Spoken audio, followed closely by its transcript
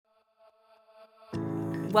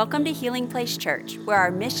Welcome to Healing Place Church, where our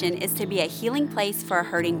mission is to be a healing place for a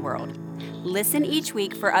hurting world. Listen each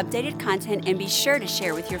week for updated content and be sure to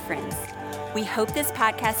share with your friends. We hope this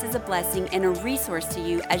podcast is a blessing and a resource to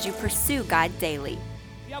you as you pursue God daily.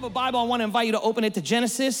 If you have a Bible, I want to invite you to open it to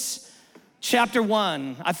Genesis chapter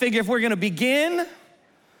 1. I figure if we're going to begin,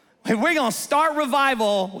 if we're going to start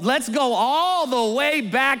revival, let's go all the way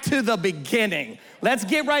back to the beginning. Let's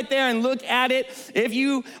get right there and look at it. If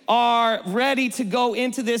you are ready to go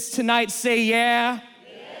into this tonight, say yeah.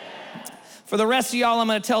 For the rest of y'all, I'm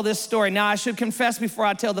gonna tell this story. Now, I should confess before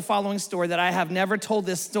I tell the following story that I have never told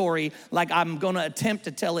this story like I'm gonna attempt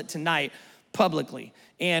to tell it tonight publicly.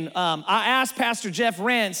 And I asked Pastor Jeff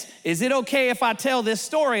Rentz, is it okay if I tell this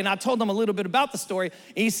story? And I told him a little bit about the story.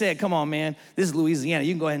 And he said, come on, man, this is Louisiana.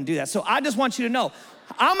 You can go ahead and do that. So I just want you to know,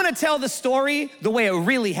 I'm gonna tell the story the way it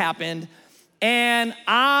really happened. And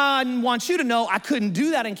I want you to know I couldn't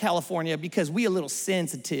do that in California because we a little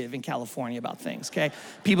sensitive in California about things, okay?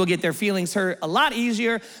 People get their feelings hurt a lot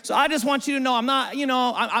easier. So I just want you to know I'm not,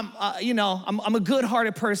 I'm a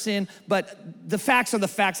good-hearted person, but the facts are the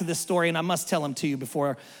facts of this story, and I must tell them to you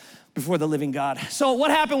before the living God. So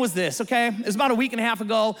what happened was this, okay? It was about a week and a half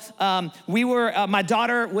ago. My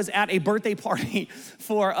daughter was at a birthday party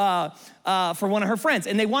for one of her friends,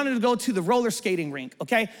 and they wanted to go to the roller skating rink,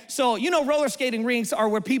 okay? So, roller skating rinks are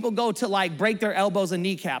where people go to like break their elbows and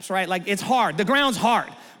kneecaps, right? Like it's hard, the ground's hard,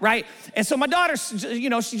 right? And so my daughter,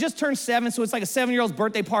 she just turned 7, so it's like a 7-year-old's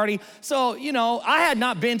birthday party. So, I had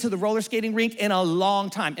not been to the roller skating rink in a long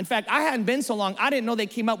time. In fact, I hadn't been so long, I didn't know they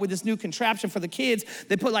came up with this new contraption for the kids.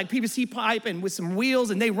 They put like PVC pipe and with some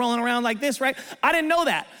wheels and they rolling around like this, right? I didn't know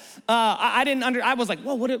that. I was like,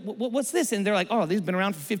 whoa, what's this? And they're like, oh, these have been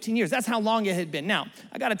around for 15 years. That's how long it had been. Now,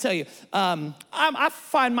 I gotta tell you, I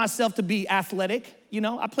find myself to be athletic.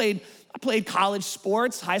 I played college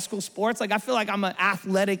sports, high school sports. Like I feel like I'm an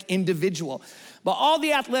athletic individual. But all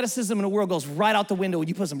the athleticism in the world goes right out the window when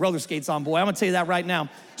you put some roller skates on, boy. I'm gonna tell you that right now.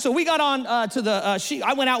 So we got on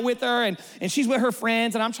I went out with her and she's with her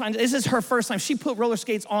friends and this is her first time. She put roller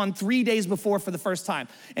skates on 3 days before for the first time.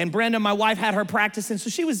 And Brenda, my wife, had her practicing. So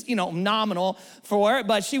she was, nominal for it,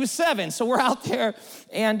 but she was 7. So we're out there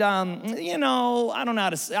and, I don't know how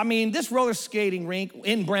to say, this roller skating rink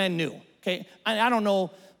isn't brand new, okay? I don't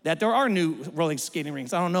know that there are new roller skating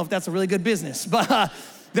rinks. I don't know if that's a really good business, but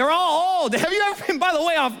they're all old. Have you ever been, by the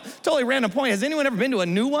way, off totally random point, has anyone ever been to a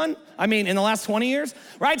new one? In the last 20 years,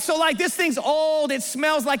 right? So like this thing's old, it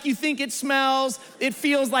smells like you think it smells, it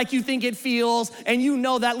feels like you think it feels, and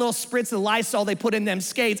that little spritz of Lysol they put in them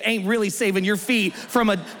skates ain't really saving your feet from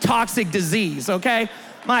a toxic disease, okay?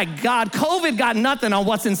 My God, COVID got nothing on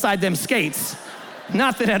what's inside them skates.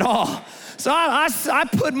 Nothing at all. So I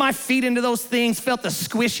put my feet into those things, felt the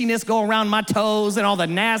squishiness go around my toes and all the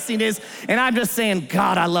nastiness, and I'm just saying,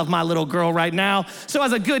 God, I love my little girl right now. So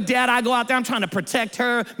as a good dad, I go out there, I'm trying to protect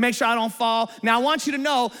her, make sure I don't fall. Now I want you to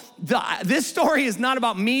know, this story is not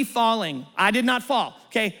about me falling. I did not fall,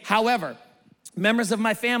 okay? However, members of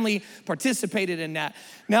my family participated in that.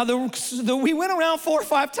 Now, we went around 4 or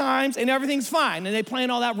 5 times and everything's fine. And they playing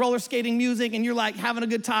all that roller skating music and you're like having a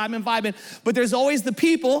good time and vibing. But there's always the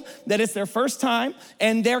people that it's their first time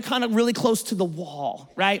and they're kind of really close to the wall,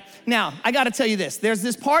 right? Now, I gotta tell you this. There's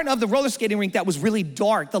this part of the roller skating rink that was really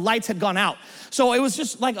dark. The lights had gone out. So it was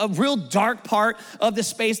just like a real dark part of the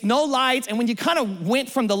space, no lights. And when you kind of went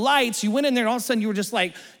from the lights, you went in there and all of a sudden you were just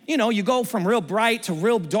like, you go from real bright to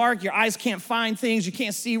real dark. Your eyes can't find things. You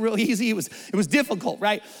can't see real easy. It was difficult,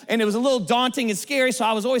 right? And it was a little daunting and scary, so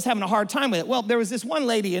I was always having a hard time with it. Well, there was this one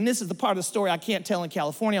lady, and this is the part of the story I can't tell in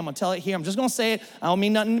California. I'm gonna tell it here. I'm just gonna say it. I don't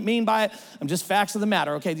mean nothing mean by it. I'm just facts of the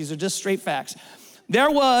matter, okay? These are just straight facts.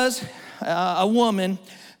 There was a woman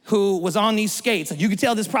who was on these skates. And you could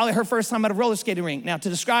tell this is probably her first time at a roller skating rink. Now, to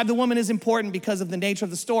describe the woman is important because of the nature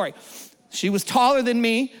of the story. She was taller than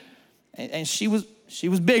me, and she was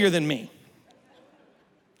bigger than me.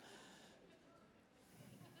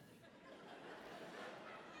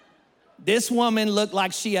 This woman looked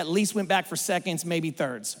like she at least went back for seconds, maybe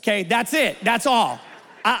thirds. Okay, that's it, that's all.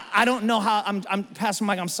 I don't know how, I'm Pastor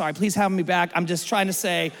Mike, I'm sorry, please have me back. I'm just trying to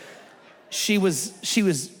say, she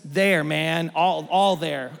was there, man, all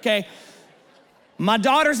there, okay? My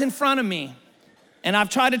daughter's in front of me, and I've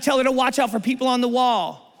tried to tell her to watch out for people on the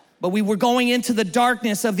wall, but we were going into the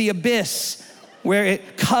darkness of the abyss. where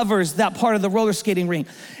it covers that part of the roller skating rink.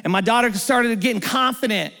 And my daughter started getting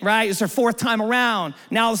confident, right? It's her 4th time around.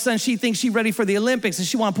 Now all of a sudden she thinks she's ready for the Olympics and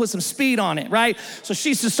she wanna put some speed on it, right? So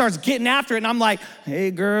she just starts getting after it and I'm like, hey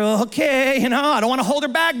girl, okay, I don't wanna hold her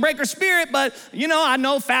back, break her spirit, but I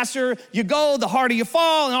know faster you go, the harder you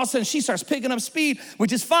fall, and all of a sudden she starts picking up speed,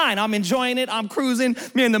 which is fine. I'm enjoying it, I'm cruising,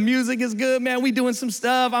 man, the music is good, man, we doing some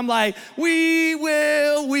stuff. I'm like, we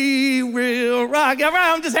will rock.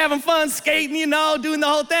 I'm just having fun skating, doing the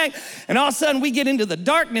whole thing. And all of a sudden we get into the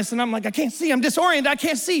darkness and I'm like, I can't see, I'm disoriented, I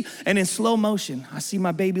can't see. And in slow motion, I see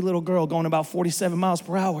my baby little girl going about 47 miles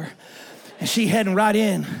per hour. And she heading right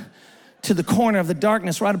in to the corner of the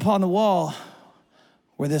darkness right upon the wall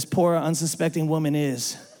where this poor unsuspecting woman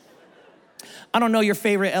is. I don't know your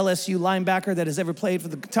favorite LSU linebacker that has ever played for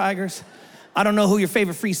the Tigers. I don't know who your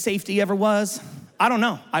favorite free safety ever was. I don't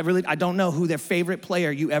know. I don't know who their favorite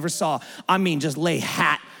player you ever saw. I mean, just lay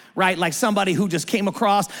hat, right? Like somebody who just came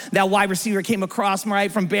across, that wide receiver came across,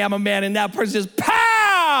 right, from Bama, man, and that person just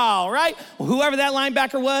pow, right? Well, whoever that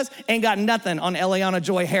linebacker was ain't got nothing on Eliana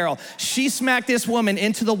Joy Harrell. She smacked this woman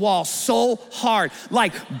into the wall so hard,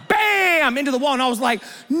 like bam, into the wall, and I was like,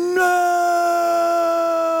 no.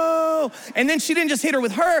 And then she didn't just hit her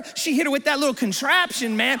with her, she hit her with that little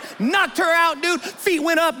contraption, man. Knocked her out, dude. Feet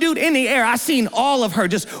went up, dude, in the air. I seen all of her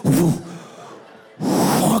just kaboom.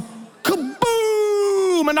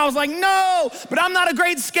 And I was like, no, but I'm not a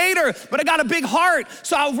great skater, but I got a big heart.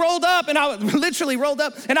 So I rolled up and I literally rolled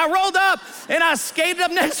up and I skated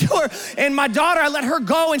up next to her. And my daughter, I let her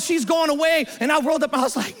go and she's going away. And I rolled up and I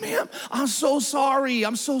was like, ma'am, I'm so sorry.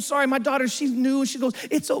 I'm so sorry. My daughter, she's new. She goes,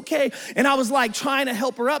 it's okay. And I was like trying to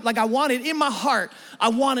help her up. Like I wanted in my heart, I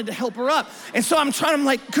wanted to help her up. And so I'm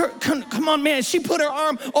like, come on, man. She put her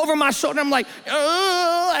arm over my shoulder. I'm like,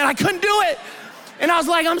 and I couldn't do it. And I was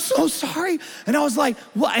like, I'm so sorry. And I was like,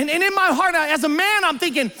 what? And in my heart, as a man, I'm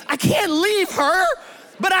thinking, I can't leave her,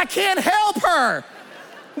 but I can't help her.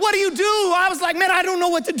 What do you do? I was like, man, I don't know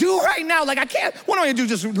what to do right now. Like, I can't, what am I gonna do?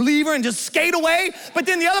 Just leave her and just skate away? But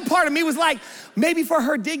then the other part of me was like, maybe for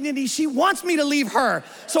her dignity, she wants me to leave her.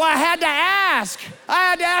 So I had to ask.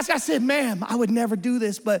 I said, ma'am, I would never do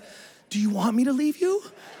this, but do you want me to leave you?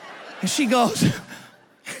 And she goes,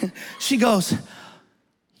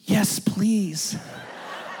 yes, please.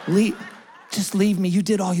 Just leave me. You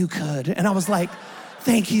did all you could. And I was like,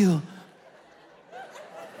 thank you.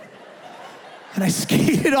 And I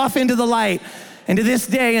skated off into the light. And to this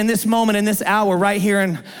day, in this moment, in this hour, right here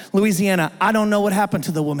in Louisiana, I don't know what happened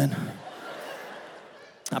to the woman.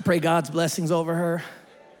 I pray God's blessings over her.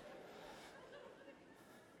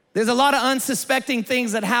 There's a lot of unsuspecting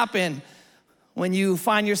things that happen when you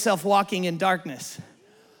find yourself walking in darkness.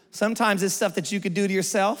 Sometimes it's stuff that you could do to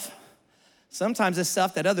yourself. Sometimes it's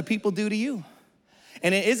stuff that other people do to you.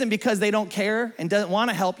 And it isn't because they don't care and doesn't want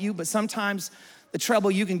to help you, but sometimes the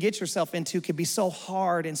trouble you can get yourself into can be so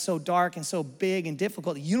hard and so dark and so big and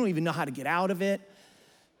difficult that you don't even know how to get out of it.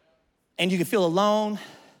 And you can feel alone.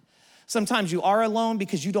 Sometimes you are alone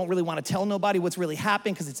because you don't really want to tell nobody what's really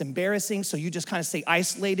happening because it's embarrassing, so you just kind of stay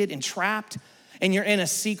isolated and trapped, and you're in a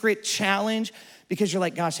secret challenge because you're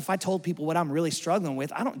like, gosh, if I told people what I'm really struggling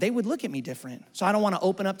with, they would look at me different. So I don't want to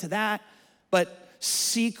open up to that. But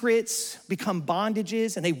secrets become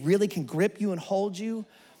bondages and they really can grip you and hold you.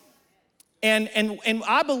 And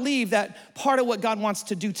I believe that part of what God wants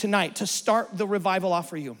to do tonight to start the revival off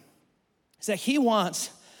for you is that he wants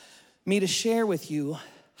me to share with you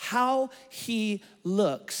how he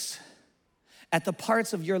looks at the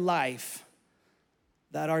parts of your life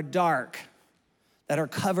that are dark, that are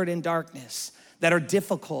covered in darkness, that are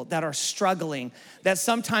difficult, that are struggling, that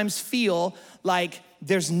sometimes feel like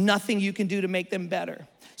there's nothing you can do to make them better.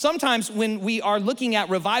 Sometimes when we are looking at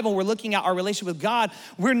revival, we're looking at our relationship with God,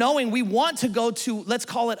 we're knowing we want to go to, let's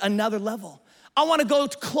call it another level. I wanna go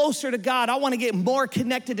closer to God. I wanna get more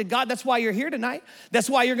connected to God. That's why you're here tonight. That's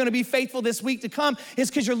why you're gonna be faithful this week to come, is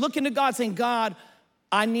because you're looking to God saying, God,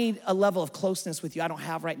 I need a level of closeness with you I don't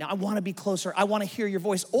have right now. I wanna be closer. I wanna hear your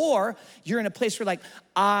voice. Or you're in a place where like,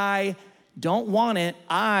 I don't want it.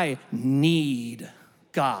 I need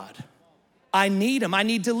God. I need him. I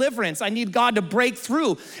need deliverance. I need God to break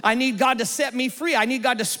through. I need God to set me free. I need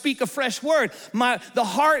God to speak a fresh word. The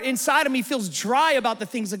heart inside of me feels dry about the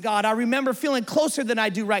things of God. I remember feeling closer than I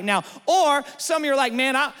do right now. Or some of you are like,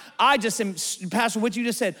 man, I just am, Pastor, what you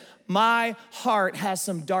just said, my heart has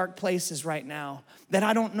some dark places right now that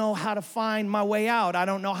I don't know how to find my way out. I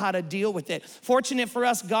don't know how to deal with it. Fortunate for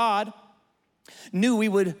us, God knew we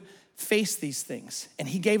would face these things. And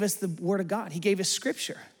he gave us the word of God. He gave us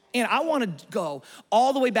scripture. And I want to go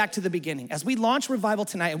all the way back to the beginning. As we launch revival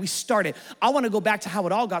tonight and we start it, I want to go back to how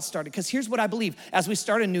it all got started, because here's what I believe. As we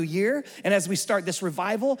start a new year and as we start this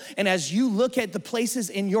revival, and as you look at the places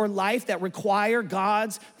in your life that require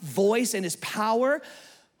God's voice and his power,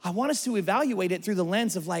 I want us to evaluate it through the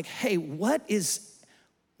lens of like, hey, what is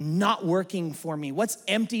not working for me? What's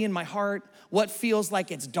empty in my heart? What feels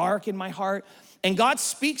like it's dark in my heart? And God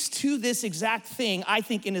speaks to this exact thing, I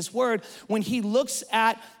think, in his word. When he looks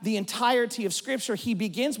at the entirety of scripture, he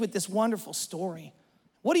begins with this wonderful story.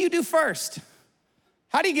 What do you do first?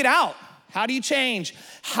 How do you get out? How do you change?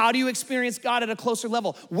 How do you experience God at a closer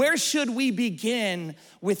level? Where should we begin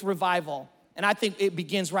with revival? And I think it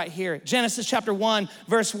begins right here. Genesis chapter 1,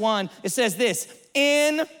 verse 1, it says this,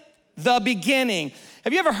 in the beginning.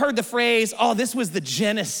 Have you ever heard the phrase, oh, this was the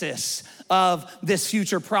genesis of this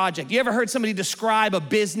future project? You ever heard somebody describe a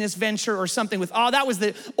business venture or something with, oh, that was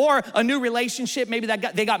or a new relationship, maybe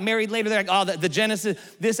they got married later, they're like, oh, the genesis,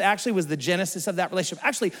 this actually was the genesis of that relationship.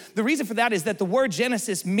 Actually, the reason for that is that the word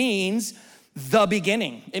Genesis means the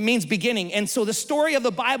beginning. It means beginning. And so the story of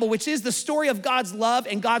the Bible, which is the story of God's love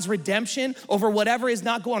and God's redemption over whatever is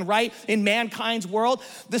not going right in mankind's world,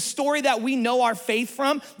 the story that we know our faith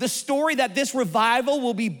from, the story that this revival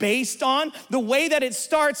will be based on, the way that it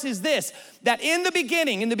starts is this, that in the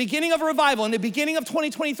beginning of a revival, in the beginning of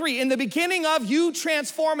 2023, in the beginning of you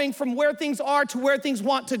transforming from where things are to where things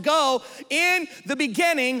want to go, in the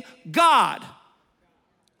beginning, God.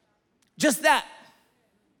 Just that.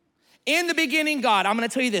 In the beginning, God. I'm gonna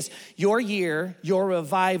tell you this, your year, your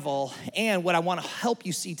revival, and what I wanna help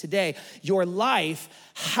you see today, your life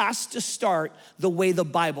has to start the way the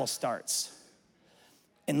Bible starts.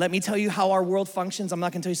 And let me tell you how our world functions. I'm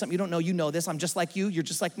not gonna tell you something you don't know, you know this. I'm just like you, you're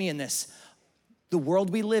just like me in this. The world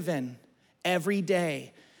we live in every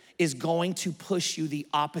day is going to push you the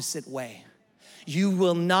opposite way. You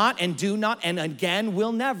will not and do not, and again,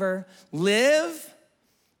 will never live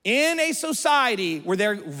in a society where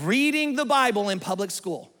they're reading the Bible in public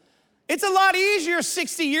school. It's a lot easier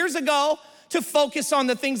 60 years ago to focus on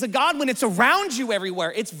the things of God when it's around you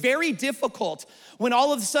everywhere. It's very difficult when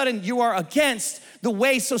all of a sudden you are against the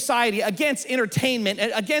way society, against entertainment,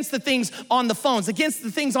 against the things on the phones, against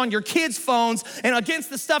the things on your kids' phones, and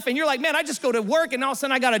against the stuff, and you're like, man, I just go to work and all of a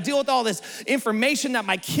sudden I gotta deal with all this information that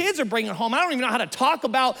my kids are bringing home. I don't even know how to talk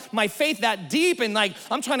about my faith that deep, and like,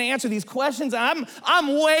 I'm trying to answer these questions, and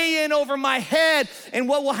I'm way in over my head, and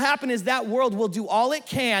what will happen is that world will do all it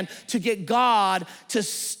can to get God to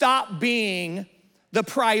stop being the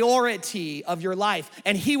priority of your life.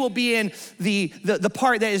 And he will be in the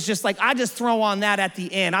part that is just like, I just throw on that at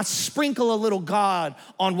the end. I sprinkle a little God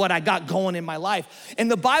on what I got going in my life. And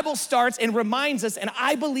the Bible starts and reminds us, and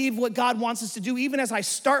I believe what God wants us to do, even as I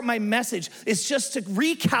start my message, is just to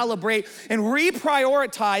recalibrate and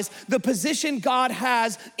reprioritize the position God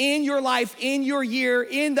has in your life, in your year,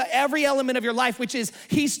 in every element of your life, which is,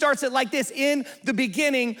 he starts it like this, in the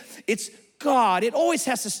beginning, it's God. It always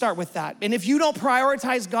has to start with that. And if you don't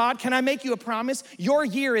prioritize God, can I make you a promise? Your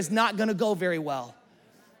year is not gonna go very well.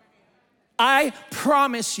 I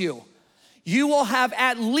promise you, you will have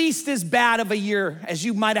at least as bad of a year as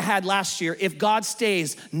you might have had last year if God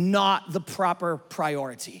stays not the proper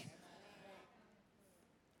priority.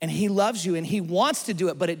 And he loves you and he wants to do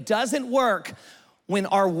it, but it doesn't work when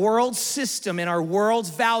our world system and our world's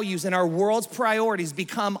values and our world's priorities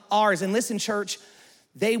become ours. And listen, church,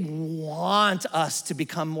 they want us to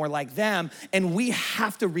become more like them, and we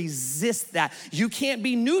have to resist that. You can't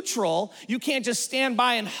be neutral. You can't just stand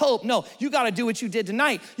by and hope. No, you gotta do what you did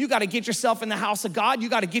tonight. You gotta get yourself in the house of God. You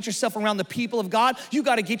gotta get yourself around the people of God. You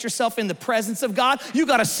gotta get yourself in the presence of God. You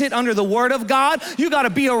gotta sit under the word of God. You gotta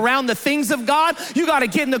be around the things of God. You gotta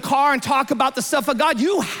get in the car and talk about the stuff of God.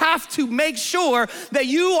 You have to make sure that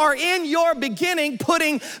you are in your beginning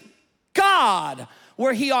putting God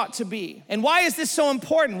where he ought to be. And why is this so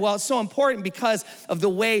important? Well, it's so important because of the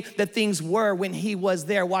way that things were when he was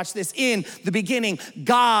there. Watch this. In the beginning,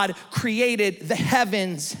 God created the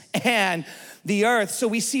heavens and the earth. So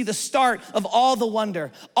we see the start of all the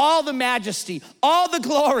wonder, all the majesty, all the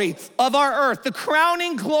glory of our earth, the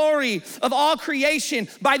crowning glory of all creation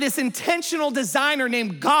by this intentional designer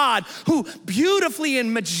named God, who beautifully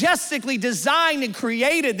and majestically designed and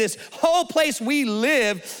created this whole place we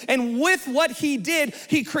live. And with what he did,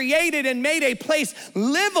 he created and made a place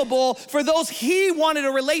livable for those he wanted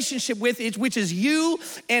a relationship with, which is you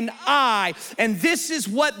and I. And this is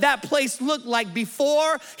what that place looked like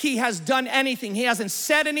before he has done anything. He hasn't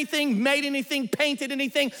said anything, made anything, painted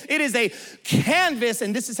anything. It is a canvas,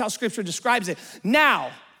 and this is how scripture describes it.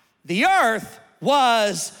 Now, the earth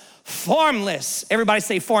was formless. Everybody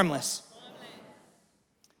say formless.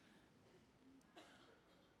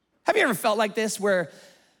 Have you ever felt like this where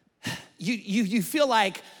you feel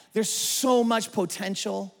like there's so much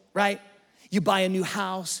potential, right? You buy a new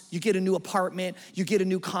house, you get a new apartment, you get a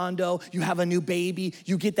new condo, you have a new baby,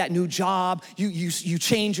 you get that new job, you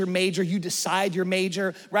change your major, you decide your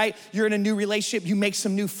major, right? You're in a new relationship, you make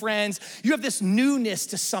some new friends. You have this newness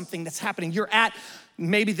to something that's happening.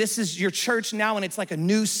 Maybe this is your church now and it's like a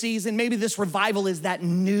new season. Maybe this revival is that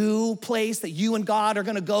new place that you and God are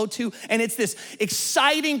gonna go to. And it's this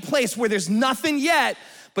exciting place where there's nothing yet,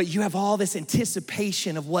 but you have all this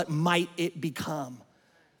anticipation of what might it become.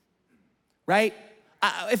 Right?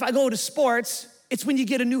 If I go to sports, it's when you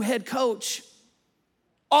get a new head coach.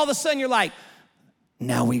 All of a sudden you're like,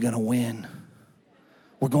 now we're gonna win.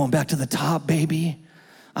 We're going back to the top, baby.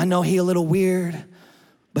 I know he a little weird,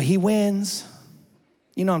 but he wins.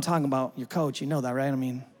 You know what I'm talking about, your coach, you know that, right? I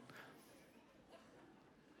mean,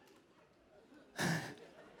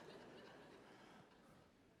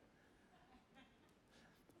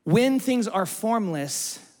 when things are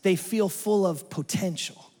formless, they feel full of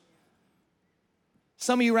potential.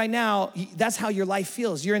 Some of you right now, that's how your life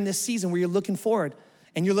feels. You're in this season where you're looking forward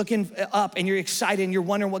and you're looking up and you're excited and you're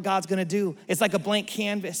wondering what God's gonna do. It's like a blank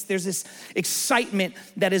canvas. There's this excitement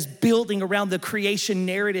that is building around the creation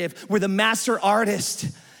narrative where the master artist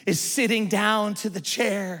is sitting down to the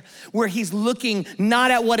chair, where he's looking not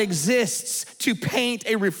at what exists to paint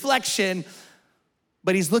a reflection,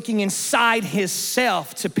 but he's looking inside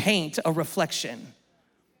himself to paint a reflection.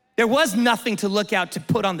 There was nothing to look out to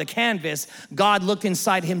put on the canvas. God looked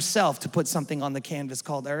inside himself to put something on the canvas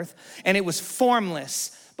called earth, and it was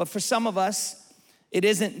formless. But for some of us, it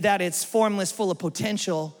isn't that it's formless, full of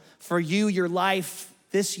potential. For you, your life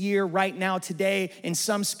this year, right now, today, in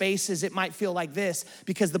some spaces, it might feel like this,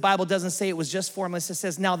 because the Bible doesn't say it was just formless. It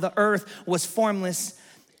says, now the earth was formless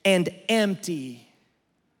and empty.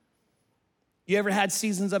 You ever had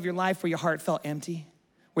seasons of your life where your heart felt empty,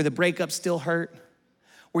 where the breakup still hurt,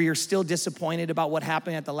 where you're still disappointed about what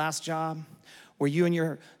happened at the last job, where you and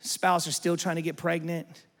your spouse are still trying to get pregnant,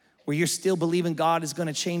 where you're still believing God is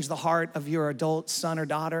gonna change the heart of your adult son or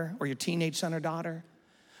daughter, or your teenage son or daughter,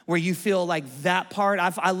 where you feel like that part,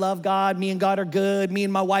 I love God, me and God are good, me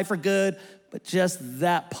and my wife are good, but just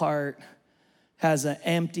that part has an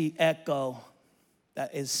empty echo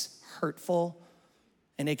that is hurtful,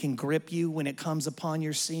 and it can grip you when it comes upon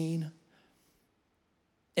your scene.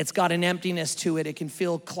 It's got an emptiness to it. It can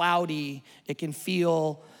feel cloudy. It can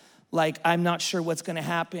feel like I'm not sure what's gonna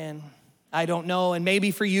happen. I don't know. And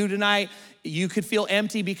maybe for you tonight, you could feel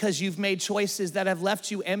empty because you've made choices that have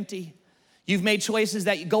left you empty. You've made choices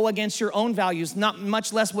that go against your own values, not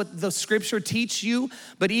much less what the scripture teach you,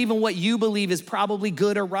 but even what you believe is probably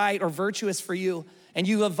good or right or virtuous for you. And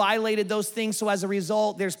you have violated those things, so as a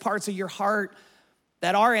result, there's parts of your heart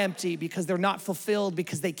that are empty because they're not fulfilled,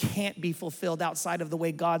 because they can't be fulfilled outside of the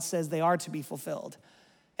way God says they are to be fulfilled.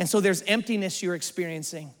 And so there's emptiness you're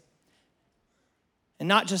experiencing. And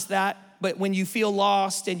not just that, but when you feel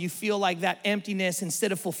lost and you feel like that emptiness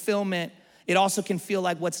instead of fulfillment, it also can feel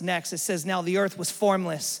like what's next. It says, now the earth was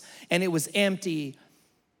formless and it was empty,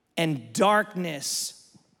 and darkness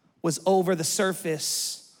was over the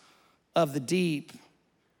surface of the deep.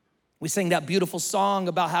 We sang that beautiful song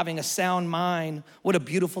about having a sound mind. What a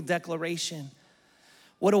beautiful declaration.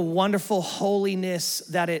 What a wonderful holiness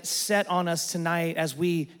that it set on us tonight as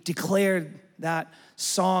we declared that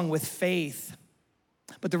song with faith.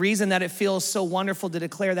 But the reason that it feels so wonderful to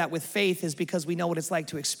declare that with faith is because we know what it's like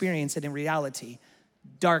to experience it in reality.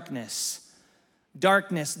 Darkness.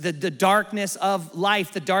 Darkness, the darkness of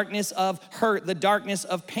life, the darkness of hurt, the darkness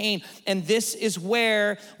of pain. And this is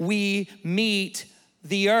where we meet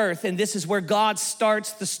the earth, and this is where God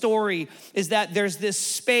starts the story, is that there's this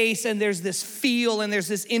space and there's this feel and there's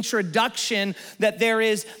this introduction that there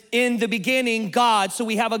is in the beginning God. So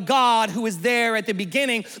we have a God who is there at the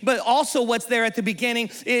beginning, but also what's there at the beginning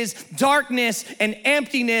is darkness and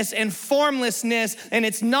emptiness and formlessness, and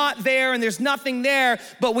it's not there and there's nothing there,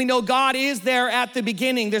 but we know God is there at the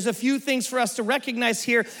beginning. There's a few things for us to recognize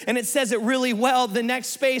here, and it says it really well. The next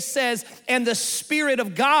space says, and the Spirit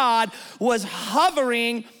of God was hovering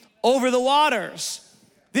over the waters.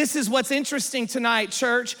 This is what's interesting tonight,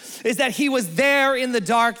 church, is that he was there in the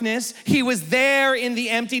darkness. He was there in the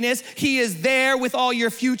emptiness. He is there with all your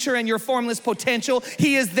future and your formless potential.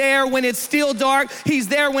 He is there when it's still dark. He's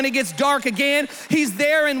there when it gets dark again. He's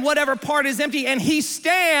there in whatever part is empty, and he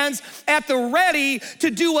stands at the ready to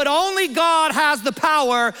do what only God has the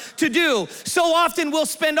power to do. So often we'll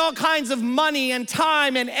spend all kinds of money and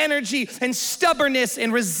time and energy and stubbornness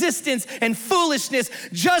and resistance and foolishness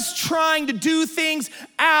just trying to do things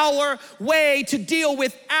our way to deal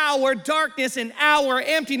with our darkness and our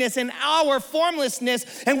emptiness and our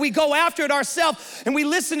formlessness, and we go after it ourselves, and we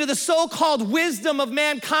listen to the so-called wisdom of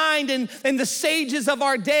mankind and the sages of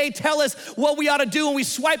our day tell us what we ought to do, and we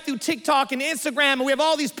swipe through TikTok and Instagram, and we have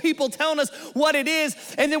all these people telling us what it is,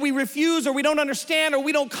 and then we refuse, or we don't understand, or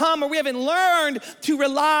we don't come, or we haven't learned to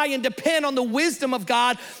rely and depend on the wisdom of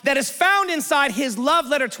God that is found inside his love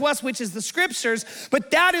letter to us, which is the scriptures.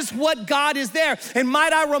 But that is what God is there. And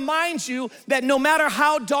might I remind you that no matter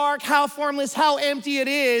how dark, how formless, how empty it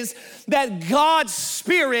is, that God's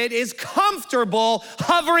Spirit is comfortable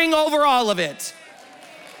hovering over all of it.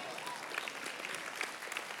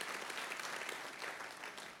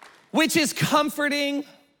 Which is comforting.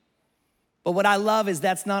 But what I love is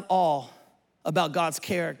that's not all about God's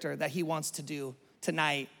character that he wants to do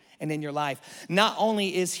tonight and in your life. Not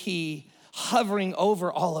only is he hovering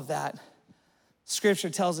over all of that, Scripture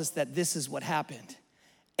tells us that this is what happened.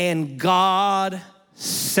 And God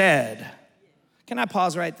said, can I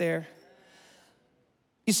pause right there?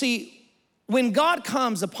 You see, when God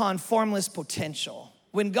comes upon formless potential,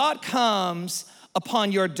 when God comes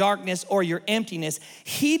upon your darkness or your emptiness,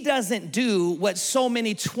 he doesn't do what so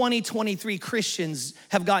many 2023 Christians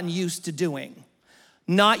have gotten used to doing.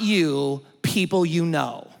 Not you, people you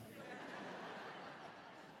know.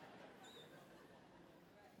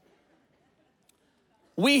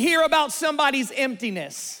 We hear about somebody's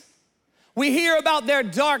emptiness. We hear about their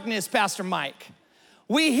darkness, Pastor Mike.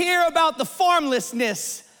 We hear about the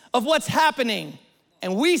formlessness of what's happening.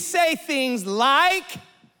 And we say things like,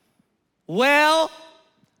 well,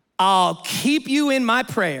 I'll keep you in my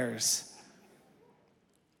prayers.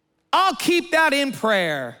 I'll keep that in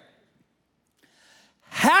prayer.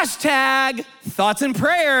 Hashtag thoughts and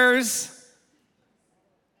prayers.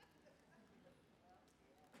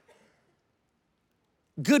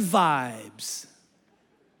 Good vibes.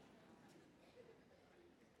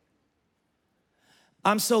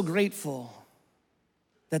 I'm so grateful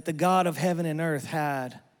that the God of heaven and earth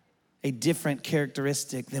had a different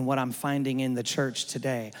characteristic than what I'm finding in the church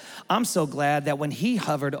today. I'm so glad that when he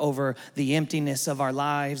hovered over the emptiness of our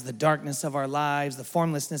lives, the darkness of our lives, the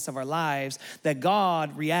formlessness of our lives, that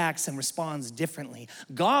God reacts and responds differently.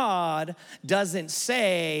 God doesn't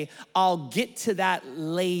say, I'll get to that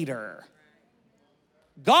later.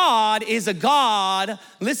 God is a God,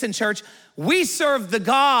 listen church, we serve the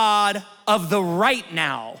God of the right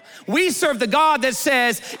now. We serve the God that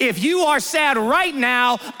says, if you are sad right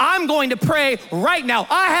now, I'm going to pray right now.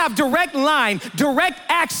 I have direct line, direct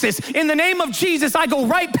access. In the name of Jesus, I go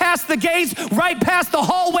right past the gates, right past the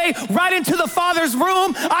hallway, right into the Father's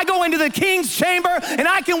room. I go into the King's chamber, and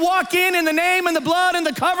I can walk in the name and the blood and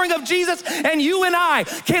the covering of Jesus, and you and I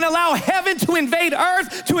can allow heaven to invade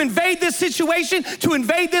earth, to invade this situation, to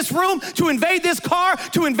invade this room, to invade this car,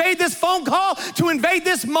 to invade this phone call, to invade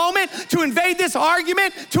this moment, to invade this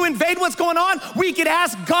argument, to invade what's going on. We can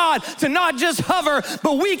ask God to not just hover,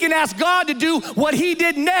 but we can ask God to do what he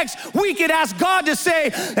did next. We can ask God to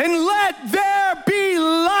say, and let there be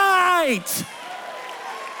light.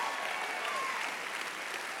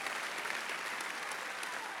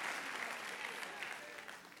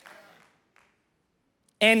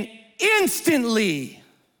 And instantly,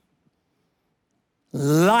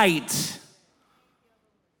 light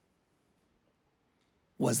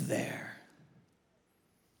was there.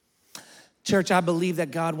 Church, I believe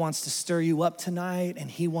that God wants to stir you up tonight,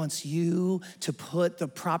 and he wants you to put the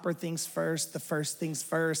proper things first, the first things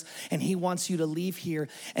first, and he wants you to leave here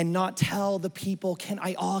and not tell the people, can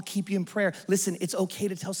I all keep you in prayer? Listen, it's okay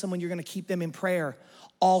to tell someone you're gonna keep them in prayer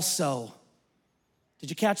also. Did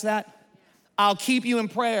you catch that? I'll keep you in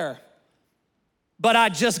prayer, but I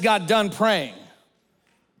just got done praying.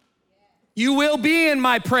 You will be in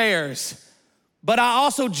my prayers, but I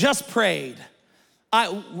also just prayed.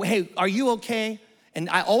 Hey, are you okay? And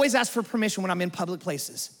I always ask for permission when I'm in public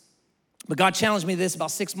places. But God challenged me this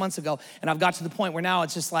about 6 months ago, and I've got to the point where now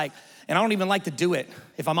it's just like, and I don't even like to do it,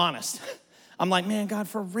 if I'm honest. I'm like, man, God,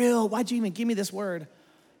 for real, why'd you even give me this word?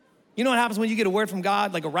 You know what happens when you get a word from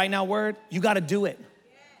God, like a right now word? You gotta do it.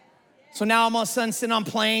 So now I'm all of a sudden sitting on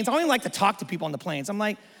planes. I don't even like to talk to people on the planes. I'm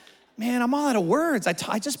like, man, I'm all out of words.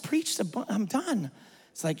 I just preached, I'm done.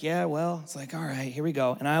 It's like, yeah, well, it's like, all right, here we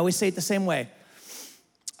go. And I always say it the same way.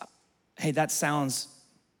 Hey, that sounds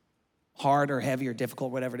hard or heavy or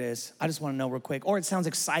difficult, whatever it is. I just want to know real quick. Or it sounds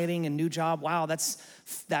exciting, a new job. Wow, that's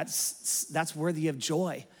worthy of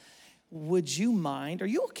joy. Would you mind, are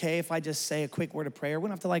you okay if I just say a quick word of prayer? We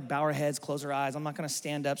don't have to like bow our heads, close our eyes. I'm not going to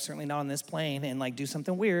stand up, certainly not on this plane, and like do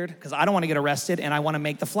something weird because I don't want to get arrested and I want to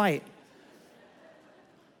make the flight.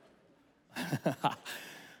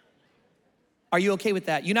 Are you okay with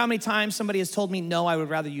that? You know how many times somebody has told me, no, I would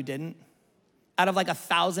rather you didn't? Out of like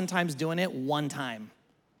 1,000 times doing it, one time.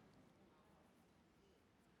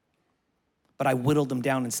 But I whittled them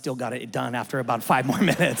down and still got it done after about 5 more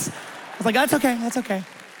minutes. I was like, that's okay.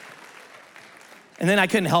 And then I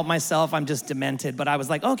couldn't help myself, I'm just demented, but I was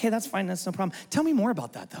like, okay, that's fine, that's no problem. Tell me more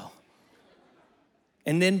about that though.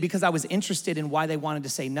 And then because I was interested in why they wanted to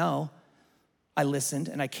say no, I listened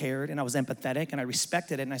and I cared and I was empathetic and I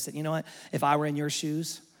respected it. And I said, you know what? If I were in your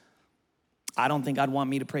shoes, I don't think I'd want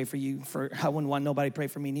me to pray for you. I wouldn't want nobody to pray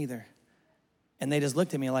for me neither. And they just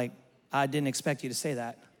looked at me like, I didn't expect you to say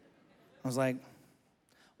that. I was like,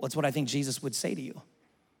 well, it's what I think Jesus would say to you.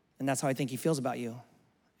 And that's how I think he feels about you.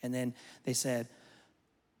 And then they said,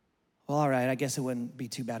 well, all right, I guess it wouldn't be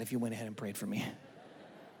too bad if you went ahead and prayed for me.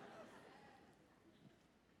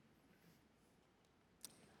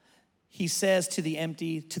 He says to the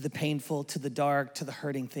empty, to the painful, to the dark, to the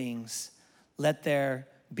hurting things, let there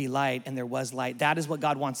be light, and there was light. That is what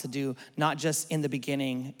God wants to do, not just in the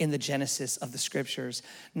beginning, in the Genesis of the scriptures,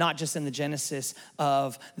 not just in the Genesis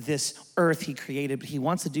of this earth he created, but he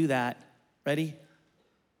wants to do that, ready?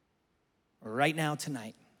 Right now,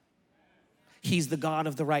 tonight. He's the God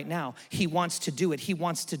of the right now. He wants to do it. He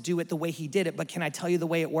wants to do it the way he did it. But can I tell you the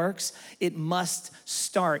way it works? It must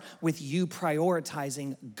start with you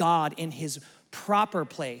prioritizing God in his proper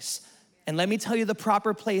place. And let me tell you the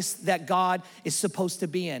proper place that God is supposed to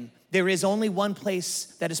be in. There is only one place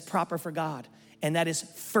that is proper for God, and that is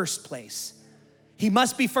first place. He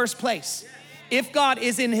must be first place. If God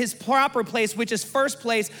is in his proper place, which is first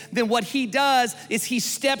place, then what he does is he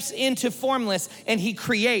steps into formless and he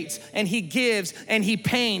creates and he gives and he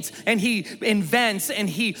paints and he invents and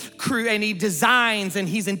he designs and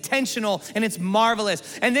he's intentional and it's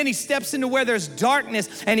marvelous. And then he steps into where there's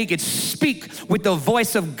darkness and he could speak with the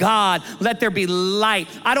voice of God. Let there be light.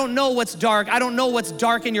 I don't know what's dark. I don't know what's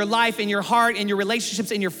dark in your life, in your heart, in your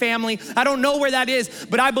relationships, in your family. I don't know where that is,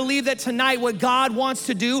 but I believe that tonight what God wants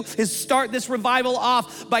to do is start this revival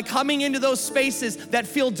off by coming into those spaces that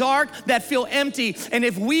feel dark, that feel empty. And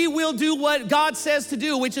if we will do what God says to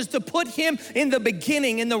do, which is to put him in the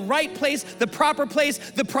beginning, in the right place, the proper place,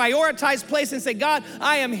 the prioritized place, and say, God,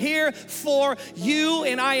 I am here for you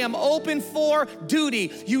and I am open for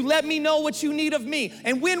duty. You let me know what you need of me.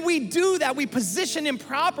 And when we do that, we position him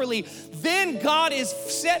properly, then God is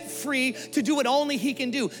set free to do what only he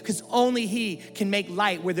can do, because only he can make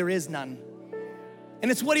light where there is none. And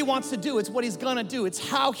it's what he wants to do. It's what he's gonna do. It's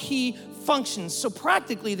how he functions. So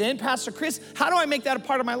practically then, Pastor Chris, how do I make that a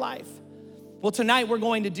part of my life? Well, tonight we're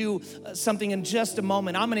going to do something in just a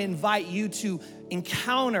moment. I'm gonna invite you to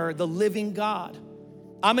encounter the living God.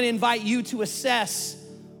 I'm gonna invite you to assess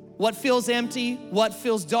what feels empty, what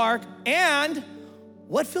feels dark, and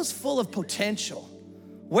what feels full of potential.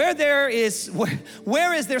 Where is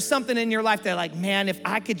there something in your life that like, man, if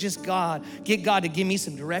I could just get God to give me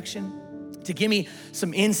some direction, to give me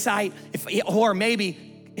some insight, or maybe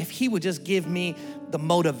if he would just give me the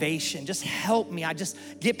motivation, just help me, I just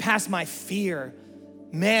get past my fear.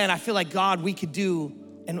 Man, I feel like God, we could do,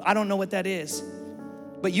 and I don't know what that is.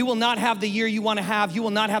 But you will not have the year you wanna have, you will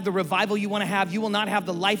not have the revival you wanna have, you will not have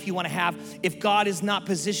the life you wanna have if God is not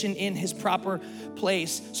positioned in his proper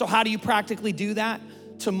place. So how do you practically do that?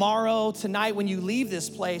 Tomorrow, tonight, when you leave this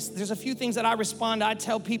place, there's a few things that I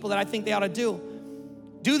tell people that I think they ought to do.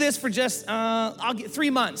 Do this for just, I'll get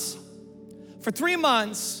 3 months. For 3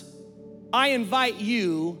 months, I invite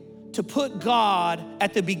you to put God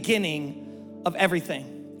at the beginning of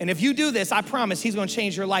everything. And if you do this, I promise he's gonna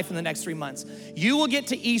change your life in the next 3 months. You will get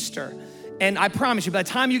to Easter, and I promise you, by the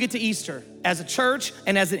time you get to Easter, as a church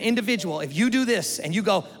and as an individual, if you do this and you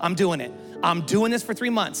go, I'm doing it. I'm doing this for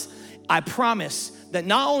 3 months. I promise that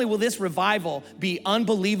not only will this revival be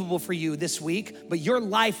unbelievable for you this week, but your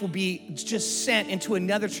life will be just sent into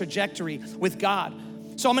another trajectory with God.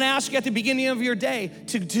 So I'm gonna ask you at the beginning of your day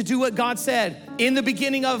to do what God said. In the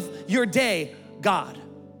beginning of your day, God.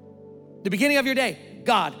 The beginning of your day,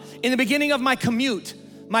 God. In the beginning of my commute,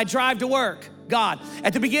 my drive to work, God.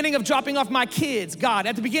 At the beginning of dropping off my kids, God.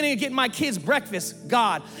 At the beginning of getting my kids breakfast,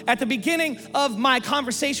 God. At the beginning of my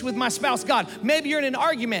conversation with my spouse, God. Maybe you're in an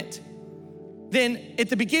argument. Then at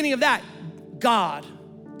the beginning of that, God,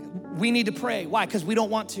 we need to pray. Why? Because we don't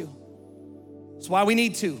want to. That's why we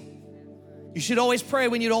need to. You should always pray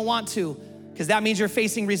when you don't want to, because that means you're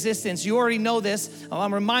facing resistance. You already know this. I'll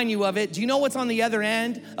remind you of it. Do you know what's on the other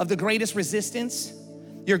end of the greatest resistance?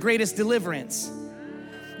 Your greatest deliverance.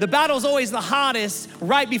 The battle's always the hottest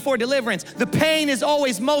right before deliverance. The pain is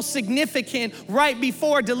always most significant right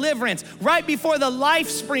before deliverance. Right before the life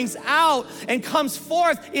springs out and comes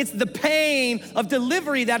forth, it's the pain of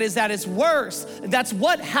delivery that is at its worst. That's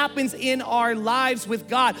what happens in our lives with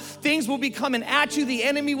God. Things will be coming at you, the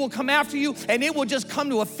enemy will come after you, and it will just come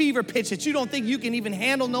to a fever pitch that you don't think you can even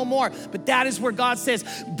handle no more. But that is where God says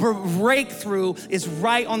breakthrough is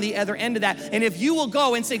right on the other end of that. And if you will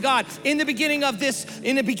go and say, God, in the beginning of this,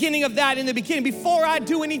 in the beginning of that, in the beginning, before I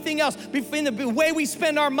do anything else, in the way we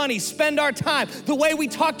spend our money, spend our time, the way we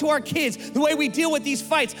talk to our kids, the way we deal with these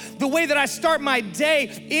fights, the way that I start my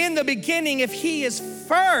day, in the beginning, if He is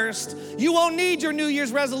first, you won't need your New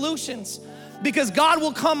Year's resolutions. Because God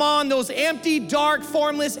will come on those empty, dark,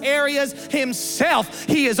 formless areas Himself.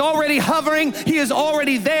 He is already hovering, He is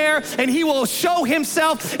already there, and He will show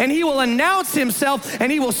Himself, and He will announce Himself,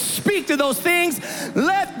 and He will speak to those things.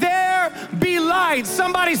 Let there be light.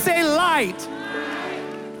 Somebody say light.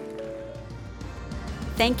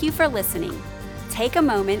 Thank you for listening. Take a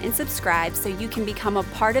moment and subscribe so you can become a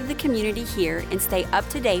part of the community here and stay up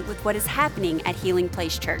to date with what is happening at Healing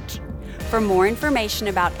Place Church. For more information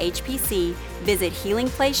about HPC, visit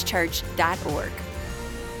healingplacechurch.org.